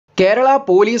Kerala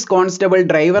police constable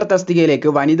driver തസ്തികയിലേക്ക്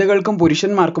വനിതകൾക്കും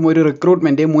പുരുഷന്മാർക്കും ഒരു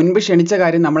റിക്രൂട്ട്മെന്റ് മുൻപ് ക്ഷണിച്ച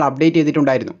കാര്യം നമ്മൾ അപ്ഡേറ്റ്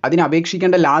ചെയ്തിട്ടുണ്ടായിരുന്നു. അതിന്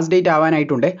അപേക്ഷിക്കേണ്ട ലാസ്റ്റ് ഡേറ്റ്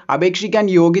ആവാനായിട്ടുണ്ട്. അപേക്ഷിക്കാൻ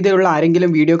യോഗ്യതയുള്ള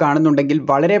ആരെങ്കിലും വീഡിയോ കാണുന്നുണ്ടെങ്കിൽ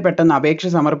വളരെ പെട്ടെന്ന് അപേക്ഷ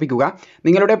സമർപ്പിക്കുക.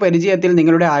 നിങ്ങളുടെ പരിചയത്തിൽ,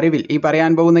 നിങ്ങളുടെ അറിവിൽ ഈ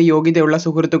പറയാൻ പോകുന്ന യോഗ്യതയുള്ള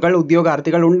സുഹൃത്തുക്കൾ,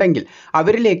 ഉദ്യോഗാർത്ഥികൾ ഉണ്ടെങ്കിൽ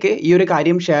അവരിലേക്ക് ഈ ഒരു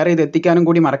കാര്യം ഷെയർ ചെയ്ത് എത്തിക്കാനും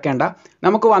കൂടി മറക്കേണ്ട.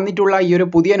 നമുക്ക് വന്നിട്ടുള്ള ഈ ഒരു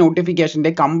പുതിയ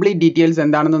നോട്ടിഫിക്കേഷന്റെ കംപ്ലീറ്റ് ഡീറ്റെയിൽസ്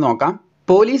എന്താണെന്ന് നോക്കാം.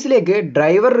 പോലീസിലേക്ക്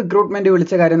ഡ്രൈവർ റിക്രൂട്ട്മെന്റ്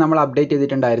വിളിച്ച കാര്യം നമ്മൾ അപ്ഡേറ്റ്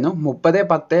ചെയ്തിട്ടുണ്ടായിരുന്നു.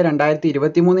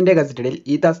 30/10/2023 ഗസറ്റഡിൽ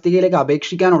ഈ തസ്തികയിലേക്ക്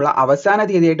അപേക്ഷിക്കാനുള്ള അവസാന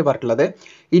തീയതിയായിട്ട് പറഞ്ഞിട്ടുള്ളത്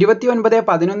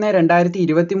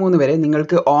 29/11/2023 വരെ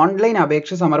നിങ്ങൾക്ക് ഓൺലൈൻ അപേക്ഷ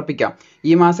സമർപ്പിക്കാം.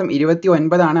 ഈ മാസം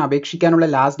 29 അപേക്ഷിക്കാനുള്ള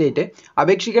ലാസ്റ്റ് ഡേറ്റ്.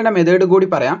 അപേക്ഷിക്കേണ്ട മെത്തേഡ് കൂടി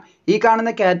പറയാം. ഈ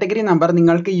കാണുന്ന കാറ്റഗറി നമ്പർ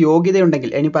നിങ്ങൾക്ക്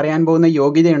യോഗ്യതയുണ്ടെങ്കിൽ, ഇനി പറയാൻ പോകുന്ന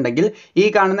യോഗ്യതയുണ്ടെങ്കിൽ ഈ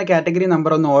കാണുന്ന കാറ്റഗറി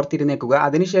നമ്പർ ഒന്ന് ഓർത്തിരുന്നേക്കുക.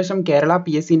 അതിനുശേഷം കേരള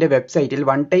PSCന്റെ വെബ്സൈറ്റിൽ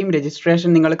വൺ ടൈം രജിസ്ട്രേഷൻ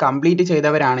നിങ്ങൾ കംപ്ലീറ്റ്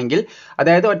ചെയ്തവരാണെങ്കിൽ,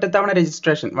 അതായത് ഒറ്റത്തവണ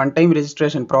registration, one time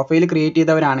registration profile create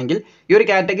ചെയ്തവരാണെങ്കിൽ ഈ ഒരു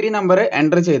കാറ്റഗറി നമ്പർ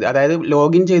എൻ്റർ ചെയ്ത്, അതായത്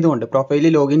ലോഗിൻ ചെയ്തുകൊണ്ട്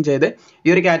പ്രൊഫൈലിൽ ലോഗിൻ ചെയ്ത് ഈ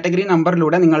ഒരു കാറ്റഗറി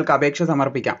നമ്പറിലൂടെ നിങ്ങൾക്ക് അപേക്ഷ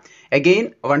സമർപ്പിക്കാം.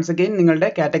 വൺസ് അഗെയിൻ നിങ്ങളുടെ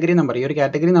കാറ്റഗറി നമ്പർ, ഈ ഒരു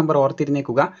category number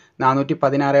ഓർത്തിരുന്നേക്കുക,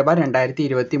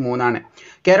 416/2023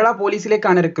 Kerala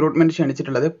പോലീസിലേക്കാണ് recruitment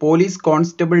ക്ഷണിച്ചിട്ടുള്ളത്. Police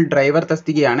constable driver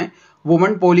തസ്തികയാണ്.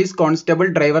 Woman police constable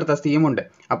driver തസ്തികയുമുണ്ട്.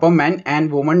 അപ്പോൾ മെൻ ആൻഡ്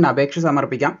വുമൺ അപേക്ഷ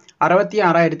സമർപ്പിക്കാം.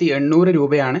 66,800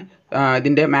 രൂപയാണ്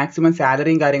ഇതിൻ്റെ മാക്സിമം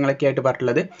സാലറിയും കാര്യങ്ങളൊക്കെ ആയിട്ട്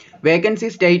പറഞ്ഞിട്ടുള്ളത്. വേക്കൻസി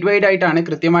സ്റ്റേറ്റ് വൈഡ് ആയിട്ടാണ്,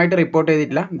 കൃത്യമായിട്ട് റിപ്പോർട്ട്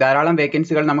ചെയ്തിട്ടില്ല. ധാരാളം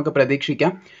വേക്കൻസികൾ നമുക്ക്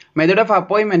പ്രതീക്ഷിക്കാം. മെത്തേഡ് ഓഫ്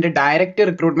അപ്പോയിൻമെന്റ് ഡയറക്റ്റ്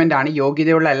റിക്രൂട്ട്മെന്റ് ആണ്.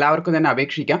 യോഗ്യതയുള്ള എല്ലാവർക്കും തന്നെ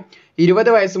അപേക്ഷിക്കാം.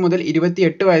 20 വയസ്സ് മുതൽ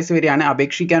 28 വയസ്സ് വരെയാണ്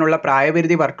അപേക്ഷിക്കാനുള്ള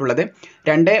പ്രായപരിധി പറഞ്ഞിട്ടുള്ളത്.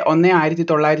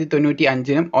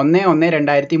 2/1/1995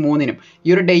 1/1/2003 ഈ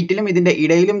ഒരു ഡേറ്റിലും ഇതിൻ്റെ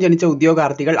ഇടയിലും ജനിച്ച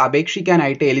ഉദ്യോഗാർത്ഥികൾ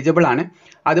അപേക്ഷിക്കാനായിട്ട് എലിജിബിൾ ആണ്.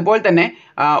 അതുപോലെ തന്നെ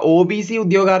OBC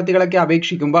ഉദ്യോഗാർത്ഥികളൊക്കെ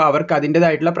അപേക്ഷിക്കുമ്പോൾ അവർക്ക്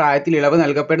അതിൻ്റെതായിട്ടുള്ള പ്രായത്തിൽ ഇളവ്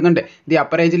നൽകപ്പെടുന്നുണ്ട്. The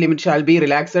upper age limit shall be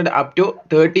relaxed up to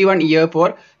 31 year four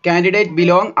candidate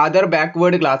belong other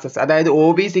backward classes. അതായത്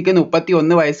OBCക്ക്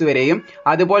 31 വയസ്സ് വരെയും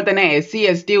അതുപോലെ തന്നെ SC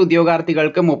ST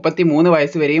ഉദ്യോഗാർത്ഥികൾക്ക് 33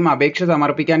 വയസ്സ് വരെയും അപേക്ഷ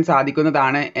സമർപ്പിക്കാൻ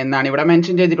സാധിക്കുന്നതാണ് എന്നാണ് ഇവിടെ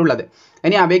മെൻഷൻ ചെയ്തിട്ടുള്ളത്.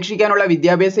 ഇനി അപേക്ഷിക്കാനുള്ള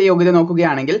വിദ്യാഭ്യാസ യോഗ്യത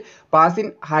നോക്കുകയാണെങ്കിൽ pass in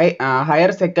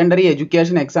higher secondary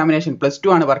education examination +2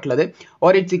 ആണ് പറഞ്ഞിട്ടുള്ളത്.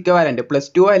 ഓർ ഇറ്റ്സ് ഇക്വലന്റ്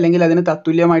 +2 അല്ലെങ്കിൽ അതിന്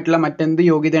തത്തുല്യമായിട്ടുള്ള മറ്റെന്ത്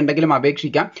യോഗ്യത ഉണ്ടെങ്കിലും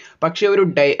അപേക്ഷിക്കാം. പക്ഷേ ഒരു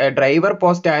ഡ്രൈവർ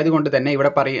പോസ്റ്റ് ആയതുകൊണ്ട് തന്നെ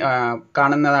ഇവിടെ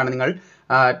കാണുന്നതാണ് നിങ്ങൾ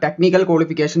ടെക്നിക്കൽ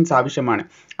ക്വാളിഫിക്കേഷൻസ് ആവശ്യമാണ്.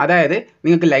 അതായത്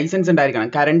നിങ്ങൾക്ക് ലൈസൻസ് ഉണ്ടായിരിക്കണം.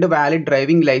 Current valid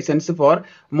driving licence four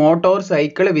motor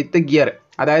cycle with gear,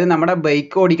 അതായത് നമ്മുടെ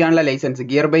bike ഓടിക്കാനുള്ള licence,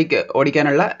 gear bike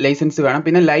ഓടിക്കാനുള്ള licence വേണം.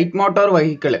 പിന്നെ ലൈറ്റ് മോട്ടോർ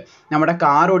വെഹിക്കിൾ, നമ്മുടെ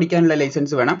കാർ ഓടിക്കാനുള്ള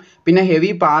ലൈസൻസ് വേണം. പിന്നെ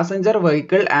heavy passenger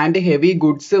vehicle and heavy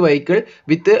goods vehicle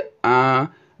with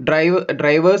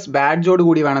drivers ബാഡ്ജോട്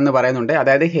കൂടി വേണമെന്ന് പറയുന്നുണ്ട്.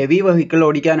 അതായത് ഹെവി വെഹിക്കിൾ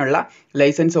ഓടിക്കാനുള്ള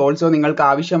ലൈസൻസ് ഓൾസോ നിങ്ങൾക്ക്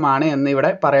ആവശ്യമാണ് എന്ന്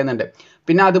ഇവിടെ പറയുന്നുണ്ട്.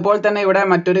 പിന്നെ അതുപോലെ തന്നെ ഇവിടെ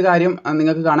മറ്റൊരു കാര്യം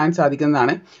നിങ്ങൾക്ക് കാണാൻ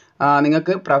സാധിക്കുന്നതാണ്,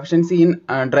 നിങ്ങൾക്ക് proficiency in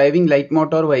driving light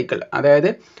motor vehicle, അതായത്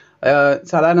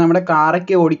സാധാരണ നമ്മുടെ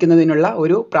കാറൊക്കെ ഓടിക്കുന്നതിനുള്ള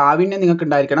ഒരു പ്രാവീണ്യം നിങ്ങൾക്ക്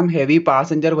ഉണ്ടായിരിക്കണം. ഹെവി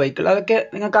പാസഞ്ചർ വെഹിക്കിൾ അതൊക്കെ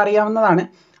നിങ്ങൾക്ക് അറിയാവുന്നതാണ്.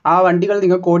 ആ വണ്ടികൾ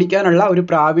നിങ്ങൾക്ക് ഓടിക്കാനുള്ള ഒരു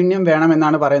പ്രാവീണ്യം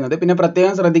വേണമെന്നാണ് പറയുന്നത്. പിന്നെ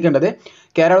പ്രത്യേകം ശ്രദ്ധിക്കേണ്ടത്,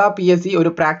 കേരള PSC ഒരു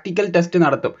പ്രാക്ടിക്കൽ ടെസ്റ്റ്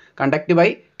നടത്തും. കണ്ടക്ട് ബൈ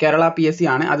കേരള PSC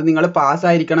ആണ്. അത് നിങ്ങൾ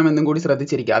പാസ്സായിരിക്കണം എന്നും കൂടി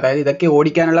ശ്രദ്ധിച്ചിരിക്കുക. അതായത് ഇതൊക്കെ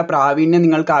ഓടിക്കാനുള്ള പ്രാവീണ്യം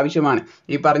നിങ്ങൾക്ക് ആവശ്യമാണ്.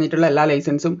 ഈ പറഞ്ഞിട്ടുള്ള എല്ലാ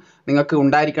ലൈസൻസും നിങ്ങൾക്ക്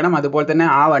ഉണ്ടായിരിക്കണം. അതുപോലെ തന്നെ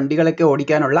ആ വണ്ടികളൊക്കെ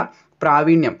ഓടിക്കാനുള്ള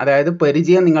പ്രാവീണ്യം, അതായത്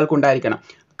പരിചയം നിങ്ങൾക്ക് ഉണ്ടായിരിക്കണം.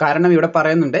 കാരണം ഇവിടെ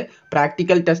പറയുന്നുണ്ട്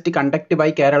practical test conduct by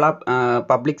Kerala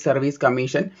public service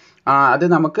commission. അത്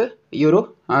നമുക്ക് ഈ ഒരു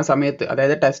സമയത്ത്,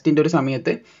 അതായത് ടെസ്റ്റിൻ്റെ ഒരു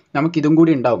സമയത്ത് നമുക്ക് ഇതും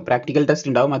കൂടി ഉണ്ടാവും, പ്രാക്ടിക്കൽ ടെസ്റ്റ്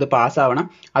ഉണ്ടാവും. അത് പാസ്സാവണം.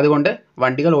 അതുകൊണ്ട്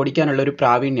വണ്ടികൾ ഓടിക്കാനുള്ള ഒരു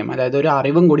പ്രാവീണ്യം, അതായത് ഒരു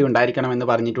അറിവും കൂടി ഉണ്ടായിരിക്കണം എന്ന്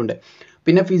പറഞ്ഞിട്ടുണ്ട്.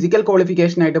 പിന്നെ ഫിസിക്കൽ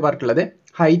ക്വാളിഫിക്കേഷൻ ആയിട്ട് പറഞ്ഞിട്ടുള്ളത്,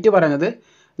 ഹൈറ്റ് പറയുന്നത്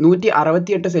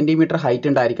 168 സെൻറ്റിമീറ്റർ ഹൈറ്റ്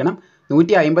ഉണ്ടായിരിക്കണം.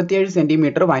 157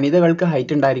 സെൻറ്റിമീറ്റർ വനിതകൾക്ക്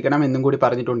ഹൈറ്റ് ഉണ്ടായിരിക്കണം എന്നും കൂടി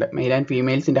പറഞ്ഞിട്ടുണ്ട്. മെയിൽ ആൻഡ്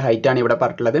ഫീമെയിൽസിൻ്റെ ഹൈറ്റാണ് ഇവിടെ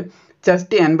പറഞ്ഞിട്ടുള്ളത്.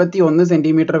 ചെസ്റ്റ് 81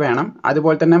 സെൻറ്റിമീറ്റർ വേണം.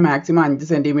 അതുപോലെ തന്നെ മാക്സിമം 5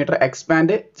 സെൻറ്റിമീറ്റർ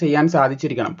എക്സ്പാൻഡ് ചെയ്യാൻ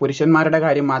സാധിച്ചിരിക്കണം. പുരുഷന്മാരുടെ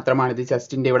കാര്യം മാത്രമാണ് ഇത്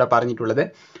ചെസ്റ്റിൻ്റെ ഇവിടെ പറഞ്ഞിട്ടുള്ളത്.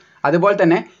 അതുപോലെ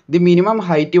തന്നെ ഇത് മിനിമം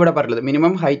ഹൈറ്റ് ഇവിടെ പറഞ്ഞിട്ടുള്ളത്,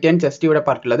 മിനിമം ഹൈറ്റ് ആൻഡ് ചെസ്റ്റ് ഇവിടെ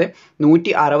പറഞ്ഞിട്ടുള്ളത്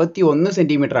 161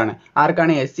 സെൻറ്റിമീറ്റർ ആണ്.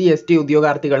 ആർക്കാണ്? SC ST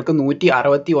ഉദ്യോഗാർത്ഥികൾക്ക്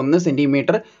 161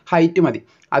 സെൻറ്റിമീറ്റർ ഹൈറ്റ് മതി.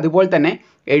 അതുപോലെ തന്നെ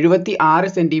 76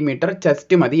 സെൻറ്റിമീറ്റർ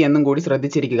ചെസ്റ്റ് മതി എന്നും കൂടി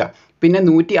ശ്രദ്ധിച്ചിരിക്കുക. പിന്നെ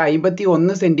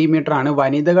 151 സെൻറ്റിമീറ്റർ ആണ്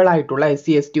വനിതകളായിട്ടുള്ള SC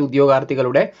ST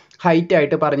ഉദ്യോഗാർത്ഥികളുടെ ഹൈറ്റ്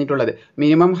ആയിട്ട് പറഞ്ഞിട്ടുള്ളത്.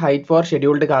 Minimum height four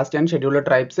scheduled caste and scheduled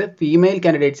tribes female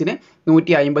കാൻഡിഡേറ്റ്സിന്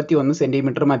 151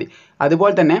 centimetre മതി.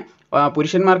 അതുപോലെ തന്നെ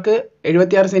പുരുഷന്മാർക്ക്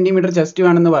 76 സെൻറ്റിമീറ്റർ ചെസ്റ്റ്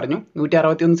വേണമെന്ന് പറഞ്ഞു,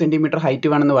 161 സെൻറ്റിമീറ്റർ ഹൈറ്റ്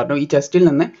വേണമെന്ന് പറഞ്ഞു. ഈ ചെസ്റ്റിൽ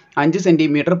നിന്ന് 5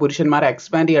 സെൻറ്റിമീറ്റർ പുരുഷന്മാർ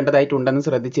എക്സ്പാൻഡ് ചെയ്യേണ്ടതായിട്ടുണ്ടെന്ന്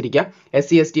ശ്രദ്ധിച്ചിരിക്കുക.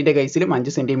 SC STയുടെ കേസിലും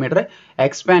 5 സെൻറ്റിമീറ്റർ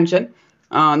എക്സ്പാൻഷൻ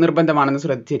നിർബന്ധമാണെന്ന്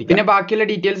ശ്രദ്ധിച്ചിരിക്കുക. പിന്നെ ബാക്കിയുള്ള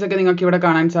ഡീറ്റെയിൽസ് ഒക്കെ നിങ്ങൾക്ക് ഇവിടെ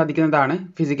കാണാൻ സാധിക്കുന്നതാണ്.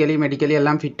 ഫിസിക്കലി മെഡിക്കലി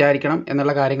എല്ലാം ഫിറ്റ് ആയിരിക്കണം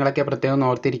എന്നുള്ള കാര്യങ്ങളൊക്കെ പ്രത്യേകം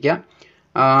ഓർത്തിരിക്കുക.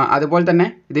 അതുപോലെ തന്നെ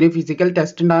ഇതിന് ഫിസിക്കൽ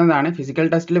ടെസ്റ്റ് ഉണ്ടാകുന്നതാണ്. ഫിസിക്കൽ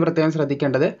ടെസ്റ്റിൽ പ്രത്യേകം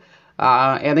ശ്രദ്ധിക്കേണ്ടത്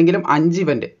ഏതെങ്കിലും 5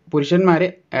 ഇവൻറ്റ്, പുരുഷന്മാർ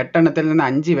 8 എണ്ണത്തിൽ നിന്ന്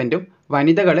 5 ഇവൻറ്റും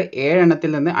വനിതകൾ 7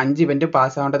 എണ്ണത്തിൽ നിന്ന് 5 ഇവൻറ്റ്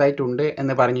പാസ്സാവേണ്ടതായിട്ടുണ്ട്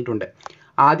എന്ന് പറഞ്ഞിട്ടുണ്ട്.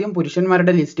 ആദ്യം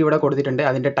പുരുഷന്മാരുടെ ലിസ്റ്റ് ഇവിടെ കൊടുത്തിട്ടുണ്ട്.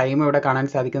 അതിൻ്റെ ടൈം ഇവിടെ കാണാൻ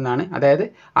സാധിക്കുന്നതാണ്. അതായത്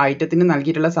ആ ഐറ്റത്തിന്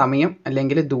നൽകിയിട്ടുള്ള സമയം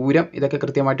അല്ലെങ്കിൽ ദൂരം ഇതൊക്കെ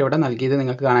കൃത്യമായിട്ട് ഇവിടെ നൽകിയത്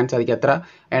നിങ്ങൾക്ക് കാണാൻ സാധിക്കും. എത്ര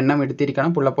എണ്ണം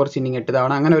എടുത്തിരിക്കണം, പുള്ളപ്പ് ഓർ ചിന്നിങ് 8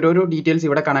 തവണ, അങ്ങനെ ഓരോരോ ഡീറ്റെയിൽസ്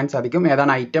ഇവിടെ കാണാൻ സാധിക്കും.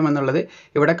 ഏതാണ് ഐറ്റം എന്നുള്ളത്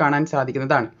ഇവിടെ കാണാൻ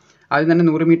സാധിക്കുന്നതാണ്. അതിൽ തന്നെ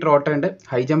 100 മീറ്റർ ഓട്ടം ഉണ്ട്,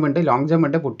 ഹൈ ജമ്പ് ഉണ്ട്, ലോങ് ജമ്പ്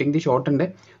ഉണ്ട്, പുട്ടിംഗ് ദി ഷോട്ട് ഉണ്ട്,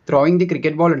 ത്രോയിങ് ദി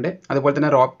ക്രിക്കറ്റ് ബോൾ ഉണ്ട്, അതുപോലെ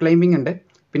തന്നെ റോപ്പ് ക്ലൈമ്പിംഗ് ഉണ്ട്,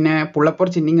 പിന്നെ പുള്ളപ്പ് ഓർ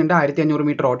ചിന്നിങ് ഉണ്ട്, 1500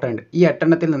 മീറ്റർ ഓട്ടം ഉണ്ട്. ഈ 8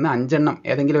 എണ്ണത്തിൽ നിന്ന് 5 എണ്ണം,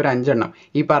 ഏതെങ്കിലും ഒരു 5 എണ്ണം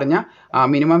ഈ പറഞ്ഞ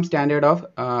മിനിമം സ്റ്റാൻഡേർഡ് ഓഫ്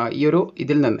ഈ ഒരു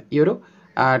ഇതിൽ നിന്ന്, ഈ ഒരു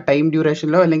ടൈം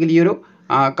ഡ്യൂറേഷനിലോ അല്ലെങ്കിൽ ഈ ഒരു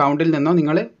കൗണ്ടിൽ നിന്നോ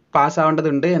നിങ്ങൾ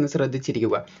പാസ്സാവേണ്ടതുണ്ട് എന്ന്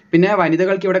ശ്രദ്ധിച്ചിരിക്കുക. പിന്നെ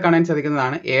വനിതകൾക്ക് ഇവിടെ കാണാൻ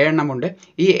സാധിക്കുന്നതാണ് 7 എണ്ണമുണ്ട്.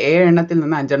 ഈ 7 എണ്ണത്തിൽ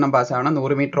നിന്ന് 5 എണ്ണം പാസ്സാവണം.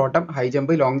 100 മീറ്റർ ഓട്ടം, high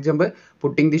jump, long jump,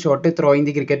 putting the shot, throwing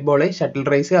the cricket ball, shuttle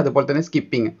raise, അതുപോലെ തന്നെ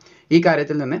സ്കിപ്പിംഗ്, ഈ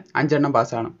കാര്യത്തിൽ നിന്ന് 5 എണ്ണം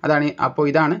പാസ്സാവണം. അപ്പോൾ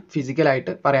ഇതാണ്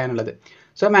ഫിസിക്കലായിട്ട് പറയാനുള്ളത്.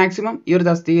 സോ മാക്സിമം ഈ ഒരു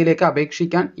തസ്തികയിലേക്ക്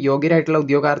അപേക്ഷിക്കാൻ യോഗ്യരായിട്ടുള്ള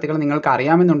ഉദ്യോഗാർത്ഥികൾ നിങ്ങൾക്ക്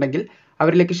അറിയാമെന്നുണ്ടെങ്കിൽ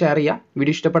അവരിലേക്ക് ഷെയർ ചെയ്യുക.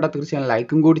 വീഡിയോ ഇഷ്ടപ്പെട്ടാൽ തീർച്ചയായും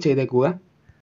ലൈക്കും കൂടി ചെയ്തേക്കുക.